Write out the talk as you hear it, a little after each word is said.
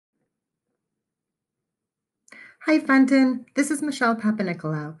Hi, Fenton. This is Michelle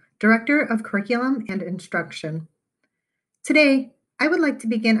Papanicolaou, Director of Curriculum and Instruction. Today, I would like to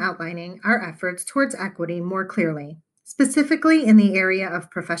begin outlining our efforts towards equity more clearly, specifically in the area of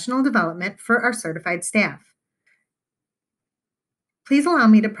professional development for our certified staff. Please allow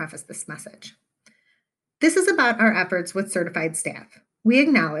me to preface this message. This is about our efforts with certified staff. We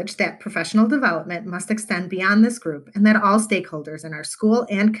acknowledge that professional development must extend beyond this group and that all stakeholders in our school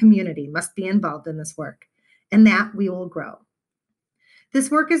and community must be involved in this work, and that we will grow.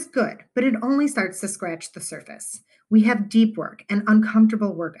 This work is good, but it only starts to scratch the surface. We have deep work and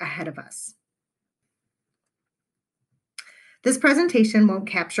uncomfortable work ahead of us. This presentation won't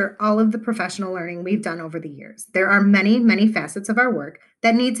capture all of the professional learning we've done over the years. There are many, many facets of our work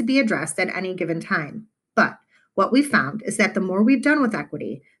that need to be addressed at any given time. But what we found is that the more we've done with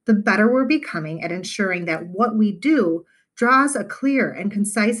equity, the better we're becoming at ensuring that what we do draws a clear and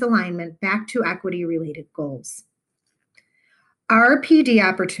concise alignment back to equity-related goals. Our PD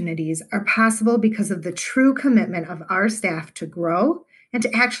opportunities are possible because of the true commitment of our staff to grow and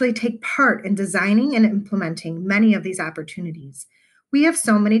to actually take part in designing and implementing many of these opportunities. We have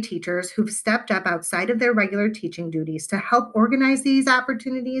so many teachers who've stepped up outside of their regular teaching duties to help organize these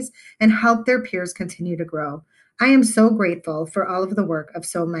opportunities and help their peers continue to grow. I am so grateful for all of the work of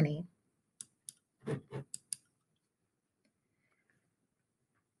so many.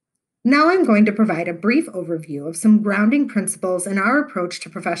 Now I'm going to provide a brief overview of some grounding principles in our approach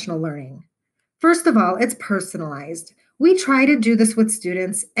to professional learning. First of all, it's personalized. We try to do this with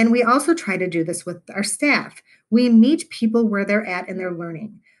students, and we also try to do this with our staff. We meet people where they're at in their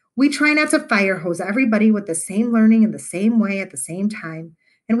learning. We try not to fire hose everybody with the same learning in the same way at the same time.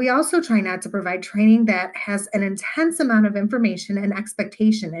 And we also try not to provide training that has an intense amount of information and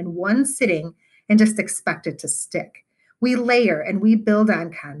expectation in one sitting and just expect it to stick. We layer and we build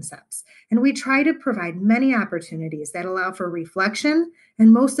on concepts, and we try to provide many opportunities that allow for reflection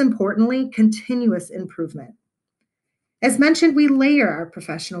and, most importantly, continuous improvement. As mentioned, we layer our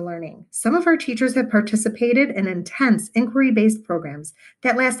professional learning. Some of our teachers have participated in intense inquiry-based programs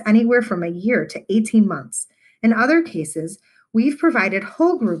that last anywhere from a year to 18 months. In other cases, we've provided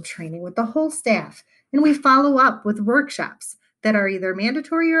whole group training with the whole staff, and we follow up with workshops that are either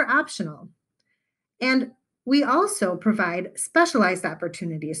mandatory or optional. And we also provide specialized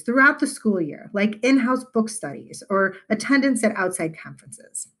opportunities throughout the school year, like in-house book studies or attendance at outside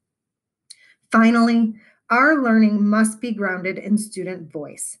conferences. Finally, our learning must be grounded in student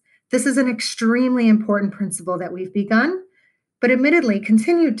voice. This is an extremely important principle that we've begun, but admittedly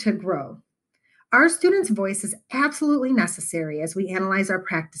continued to grow. Our students' voice is absolutely necessary as we analyze our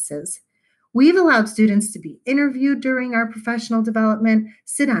practices. We've allowed students to be interviewed during our professional development,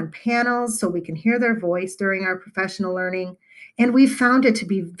 sit on panels so we can hear their voice during our professional learning, and we've found it to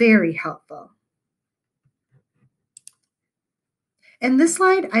be very helpful. In this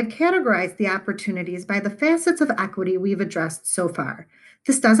slide, I've categorized the opportunities by the facets of equity we've addressed so far.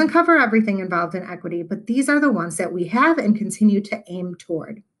 This doesn't cover everything involved in equity, but these are the ones that we have and continue to aim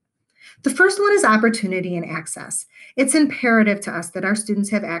toward. The first one is opportunity and access. It's imperative to us that our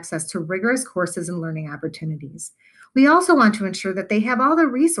students have access to rigorous courses and learning opportunities. We also want to ensure that they have all the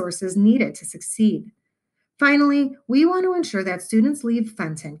resources needed to succeed. Finally, we want to ensure that students leave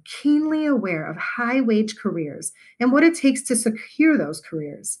Fenton keenly aware of high-wage careers and what it takes to secure those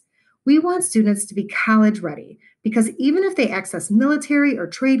careers. We want students to be college-ready because even if they access military or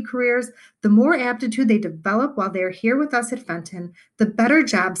trade careers, the more aptitude they develop while they're here with us at Fenton, the better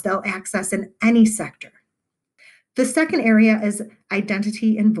jobs they'll access in any sector. The second area is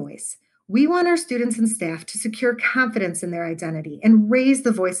identity and voice. We want our students and staff to secure confidence in their identity and raise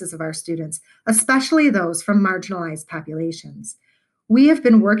the voices of our students, especially those from marginalized populations. We have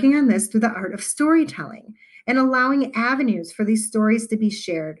been working on this through the art of storytelling and allowing avenues for these stories to be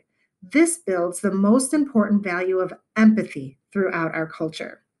shared. This builds the most important value of empathy throughout our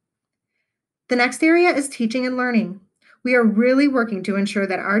culture. The next area is teaching and learning. We are really working to ensure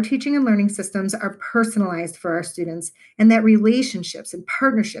that our teaching and learning systems are personalized for our students and that relationships and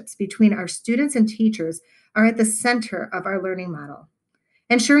partnerships between our students and teachers are at the center of our learning model.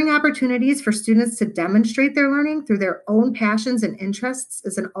 Ensuring opportunities for students to demonstrate their learning through their own passions and interests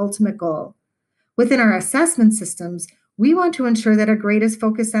is an ultimate goal. Within our assessment systems, we want to ensure that a grade is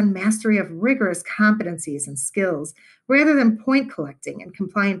focused on mastery of rigorous competencies and skills rather than point collecting and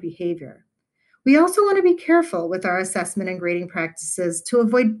compliant behavior. We also want to be careful with our assessment and grading practices to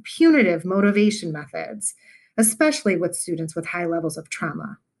avoid punitive motivation methods, especially with students with high levels of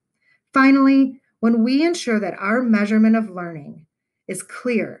trauma. Finally, when we ensure that our measurement of learning is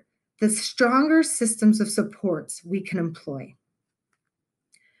clear, the stronger systems of supports we can employ.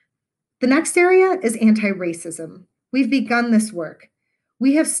 The next area is anti-racism. We've begun this work.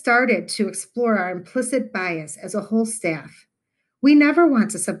 We have started to explore our implicit bias as a whole staff. We never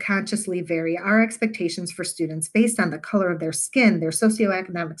want to subconsciously vary our expectations for students based on the color of their skin, their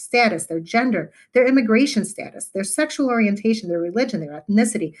socioeconomic status, their gender, their immigration status, their sexual orientation, their religion, their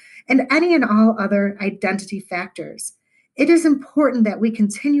ethnicity, and any and all other identity factors. It is important that we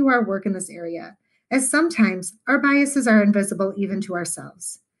continue our work in this area, as sometimes our biases are invisible even to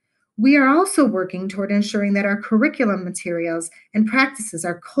ourselves. We are also working toward ensuring that our curriculum materials and practices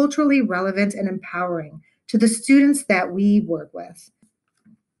are culturally relevant and empowering to the students that we work with.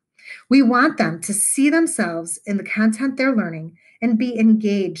 We want them to see themselves in the content they're learning and be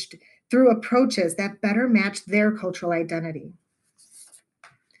engaged through approaches that better match their cultural identity.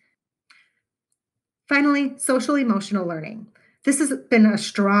 Finally, social emotional learning. This has been a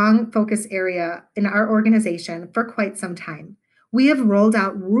strong focus area in our organization for quite some time. We have rolled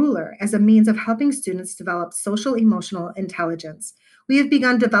out Ruler as a means of helping students develop social emotional intelligence. We have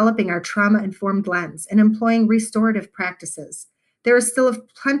begun developing our trauma-informed lens and employing restorative practices. There is still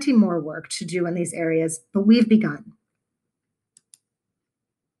plenty more work to do in these areas, but we've begun.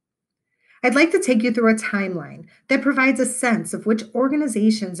 I'd like to take you through a timeline that provides a sense of which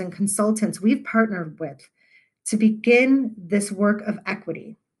organizations and consultants we've partnered with to begin this work of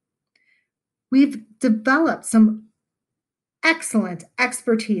equity. We've developed some excellent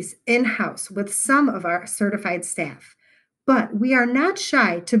expertise in-house with some of our certified staff, but we are not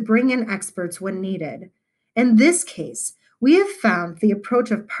shy to bring in experts when needed. In this case, we have found the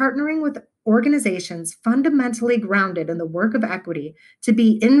approach of partnering with organizations fundamentally grounded in the work of equity to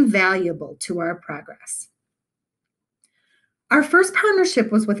be invaluable to our progress. Our first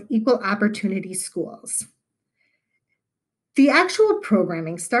partnership was with Equal Opportunity Schools. The actual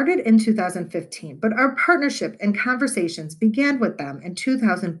programming started in 2015, but our partnership and conversations began with them in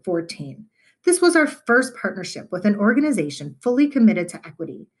 2014. This was our first partnership with an organization fully committed to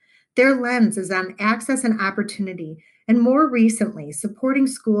equity. Their lens is on access and opportunity, and more recently, supporting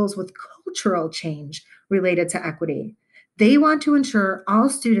schools with cultural change related to equity. They want to ensure all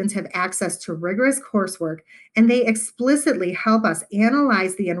students have access to rigorous coursework, and they explicitly help us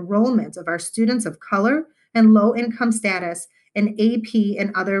analyze the enrollment of our students of color and low income status in AP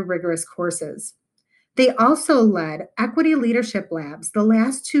and other rigorous courses. They also led Equity Leadership Labs the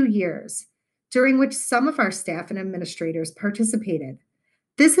last 2 years, during which some of our staff and administrators participated.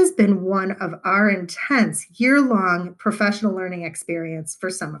 This has been one of our intense year-long professional learning experience for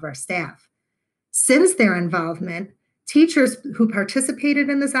some of our staff. Since their involvement, teachers who participated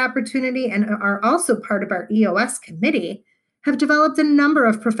in this opportunity and are also part of our EOS committee have developed a number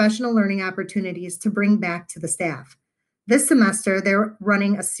of professional learning opportunities to bring back to the staff. This semester, they're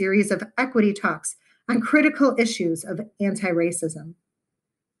running a series of equity talks on critical issues of anti-racism.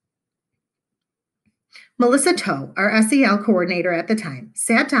 Melissa Toe, our SEL coordinator at the time,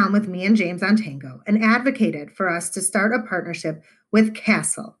 sat down with me and James on Tango and advocated for us to start a partnership with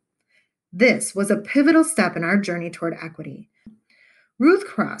Castle. This was a pivotal step in our journey toward equity. Ruth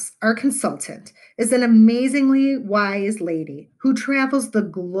Cross, our consultant, is an amazingly wise lady who travels the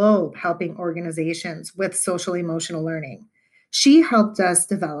globe helping organizations with social emotional learning. She helped us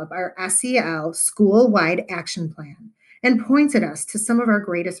develop our SEL school-wide action plan and pointed us to some of our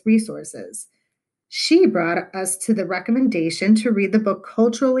greatest resources. She brought us to the recommendation to read the book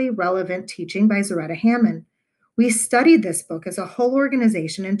Culturally Relevant Teaching by Zaretta Hammond. We studied this book as a whole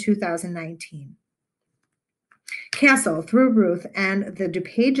organization in 2019. Castle, through Ruth and the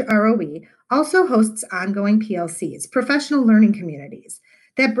DuPage ROE, also hosts ongoing PLCs, professional learning communities,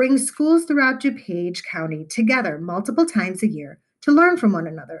 that bring schools throughout DuPage County together multiple times a year to learn from one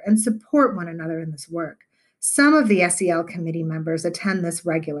another and support one another in this work. Some of the SEL committee members attend this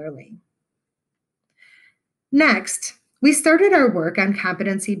regularly. Next, we started our work on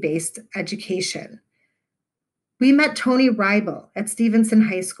competency-based education. We met Tony Reibel at Stevenson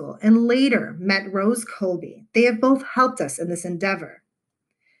High School and later met Rose Colby. They have both helped us in this endeavor.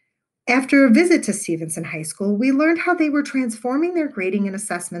 After a visit to Stevenson High School, we learned how they were transforming their grading and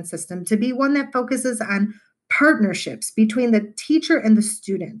assessment system to be one that focuses on partnerships between the teacher and the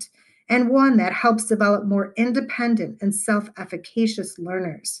student, and one that helps develop more independent and self-efficacious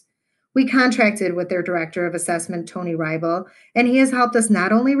learners. We contracted with their director of assessment, Tony Reibel, and he has helped us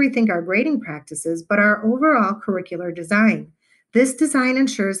not only rethink our grading practices, but our overall curricular design. This design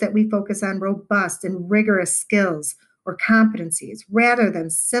ensures that we focus on robust and rigorous skills or competencies rather than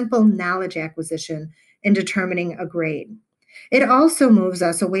simple knowledge acquisition in determining a grade. It also moves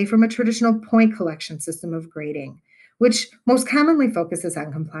us away from a traditional point collection system of grading, which most commonly focuses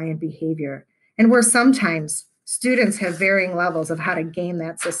on compliant behavior, and where sometimes students have varying levels of how to game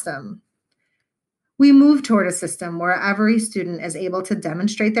that system. We move toward a system where every student is able to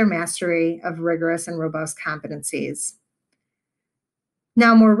demonstrate their mastery of rigorous and robust competencies.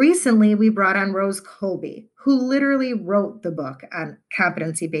 Now, more recently, we brought on Rose Colby, who literally wrote the book on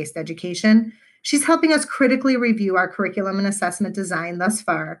competency-based education. She's helping us critically review our curriculum and assessment design thus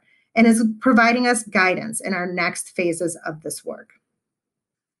far and is providing us guidance in our next phases of this work.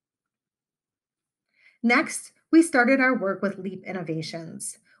 Next, we started our work with LEAP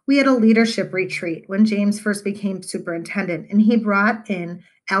Innovations. We had a leadership retreat when James first became superintendent, and he brought in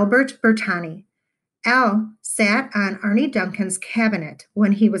Albert Bertani. Al sat on Arnie Duncan's cabinet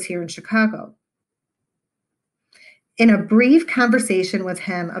when he was here in Chicago. In a brief conversation with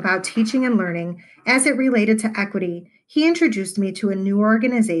him about teaching and learning as it related to equity, he introduced me to a new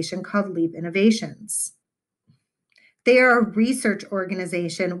organization called LEAP Innovations. They are a research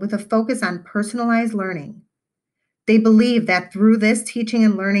organization with a focus on personalized learning. They believe that through this teaching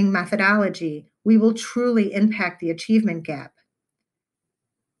and learning methodology, we will truly impact the achievement gap.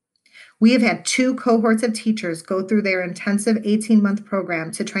 We have had 2 cohorts of teachers go through their intensive 18-month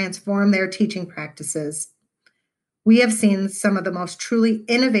program to transform their teaching practices. We have seen some of the most truly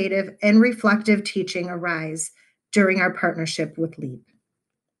innovative and reflective teaching arise during our partnership with LEAP.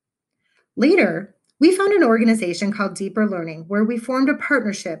 Later, we found an organization called Deeper Learning, where we formed a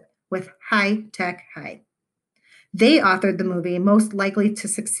partnership with High Tech High. They authored the movie Most Likely to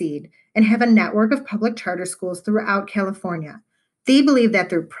Succeed and have a network of public charter schools throughout California. They believe that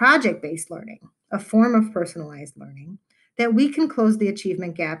through project-based learning, a form of personalized learning, that we can close the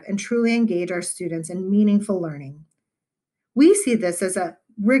achievement gap and truly engage our students in meaningful learning. We see this as a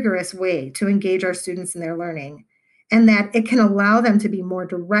rigorous way to engage our students in their learning, and that it can allow them to be more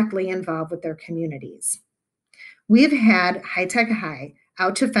directly involved with their communities. We have had High Tech High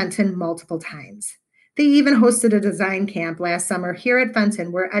out to Fenton multiple times. They even hosted a design camp last summer here at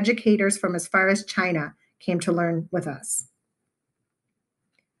Fenton where educators from as far as China came to learn with us.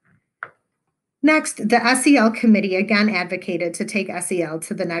 Next, the SEL committee again advocated to take SEL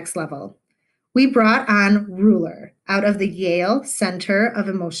to the next level. We brought on Ruler out of the Yale Center of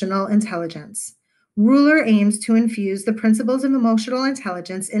Emotional Intelligence. Ruler aims to infuse the principles of emotional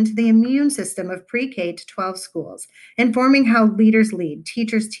intelligence into the immune system of pre-K to 12 schools, informing how leaders lead,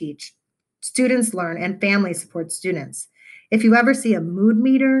 teachers teach, students learn, and families support students. If you ever see a mood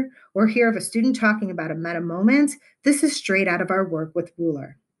meter or hear of a student talking about a meta moment, this is straight out of our work with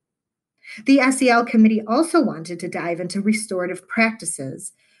Ruler. The SEL committee also wanted to dive into restorative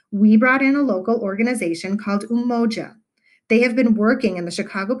practices. We brought in a local organization called Umoja. They have been working in the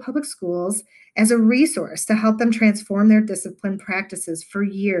Chicago Public Schools as a resource to help them transform their discipline practices for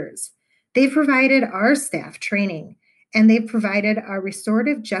years. They've provided our staff training, and they've provided our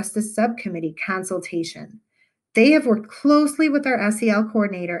Restorative Justice Subcommittee consultation. They have worked closely with our SEL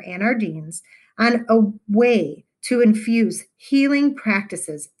coordinator and our deans on a way to infuse healing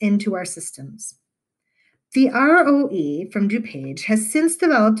practices into our systems. The ROE from DuPage has since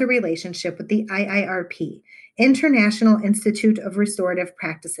developed a relationship with the IIRP, International Institute of Restorative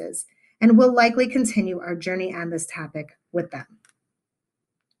Practices, and will likely continue our journey on this topic with them.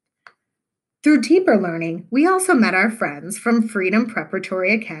 Through Deeper Learning, we also met our friends from Freedom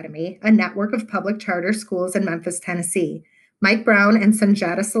Preparatory Academy, a network of public charter schools in Memphis, Tennessee. Mike Brown and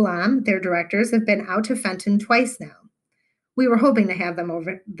Sanjata Salam, their directors, have been out to Fenton twice now. We were hoping to have them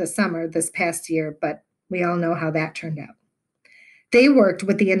over the summer this past year, but we all know how that turned out. They worked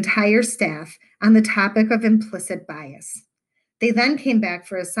with the entire staff on the topic of implicit bias. They then came back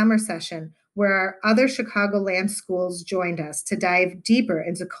for a summer session where our other Chicagoland schools joined us to dive deeper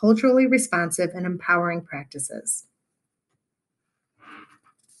into culturally responsive and empowering practices.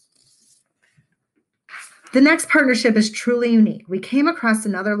 The next partnership is truly unique. We came across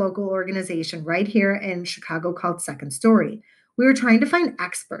another local organization right here in Chicago called Second Story. We were trying to find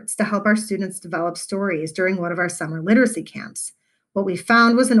experts to help our students develop stories during one of our summer literacy camps. What we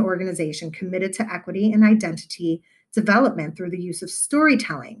found was an organization committed to equity and identity development through the use of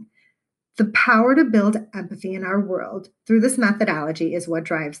storytelling. The power to build empathy in our world through this methodology is what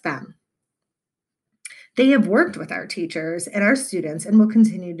drives them. They have worked with our teachers and our students and will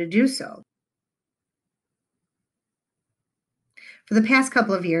continue to do so. For the past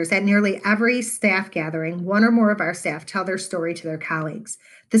couple of years, at nearly every staff gathering, one or more of our staff tell their story to their colleagues.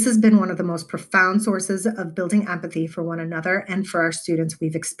 This has been one of the most profound sources of building empathy for one another and for our students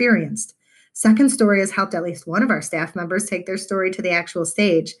we've experienced. Second Story has helped at least one of our staff members take their story to the actual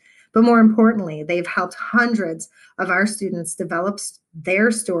stage, but more importantly, they've helped hundreds of our students develop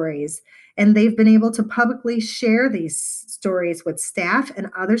their stories, and they've been able to publicly share these stories with staff and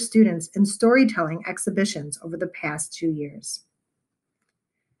other students in storytelling exhibitions over the past 2 years.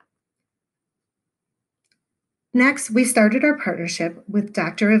 Next, we started our partnership with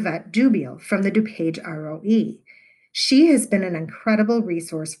Dr. Yvette Dubiel from the DuPage ROE. She has been an incredible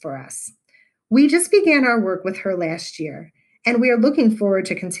resource for us. We just began our work with her last year, and we are looking forward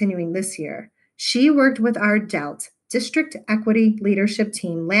to continuing this year. She worked with our DELT, District Equity Leadership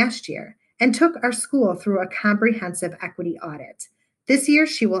Team, last year and took our school through a comprehensive equity audit. This year,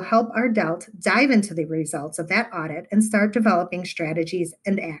 she will help our DELT dive into the results of that audit and start developing strategies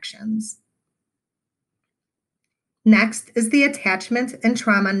and actions. Next is the Attachment and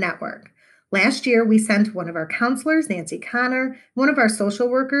Trauma Network. Last year, we sent one of our counselors, Nancy Connor, one of our social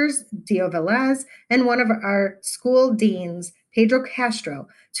workers, Dio Velez, and one of our school deans, Pedro Castro,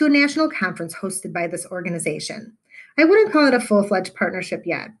 to a national conference hosted by this organization. I wouldn't call it a full-fledged partnership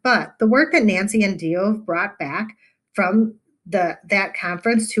yet, but the work that Nancy and Dio have brought back from that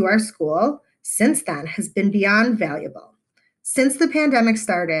conference to our school since then has been beyond valuable. Since the pandemic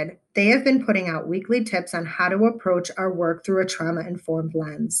started, they have been putting out weekly tips on how to approach our work through a trauma-informed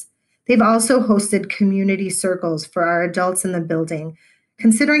lens. They've also hosted community circles for our adults in the building.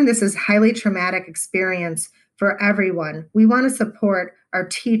 Considering this is a highly traumatic experience for everyone, we want to support our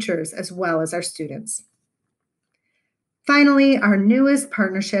teachers as well as our students. Finally, our newest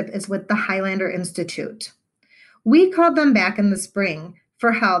partnership is with the Highlander Institute. We called them back in the spring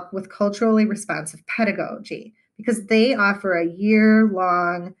for help with culturally responsive pedagogy because they offer a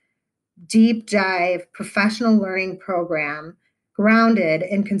year-long, deep dive professional learning program grounded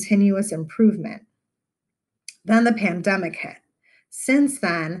in continuous improvement. Then the pandemic hit. Since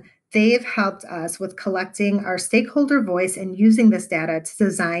then, they've helped us with collecting our stakeholder voice and using this data to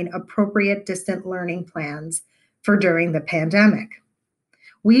design appropriate distant learning plans for during the pandemic.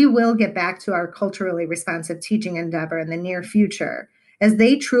 We will get back to our culturally responsive teaching endeavor in the near future, as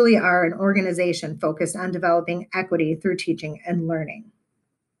they truly are an organization focused on developing equity through teaching and learning.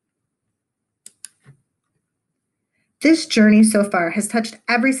 This journey so far has touched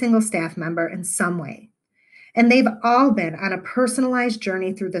every single staff member in some way, and they've all been on a personalized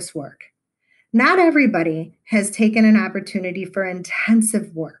journey through this work. Not everybody has taken an opportunity for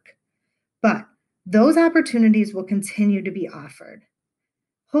intensive work, but those opportunities will continue to be offered.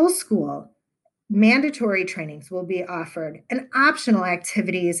 Whole school mandatory trainings will be offered, and optional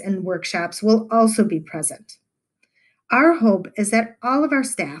activities and workshops will also be present. Our hope is that all of our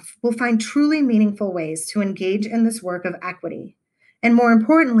staff will find truly meaningful ways to engage in this work of equity. And more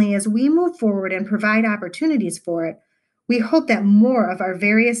importantly, as we move forward and provide opportunities for it, we hope that more of our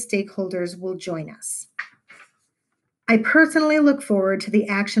various stakeholders will join us. I personally look forward to the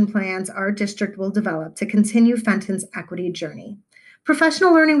action plans our district will develop to continue Fenton's equity journey.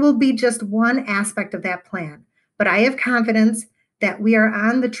 Professional learning will be just one aspect of that plan, but I have confidence that we are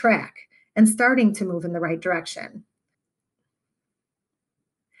on the track and starting to move in the right direction.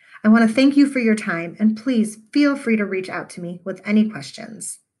 I want to thank you for your time, and please feel free to reach out to me with any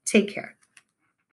questions. Take care.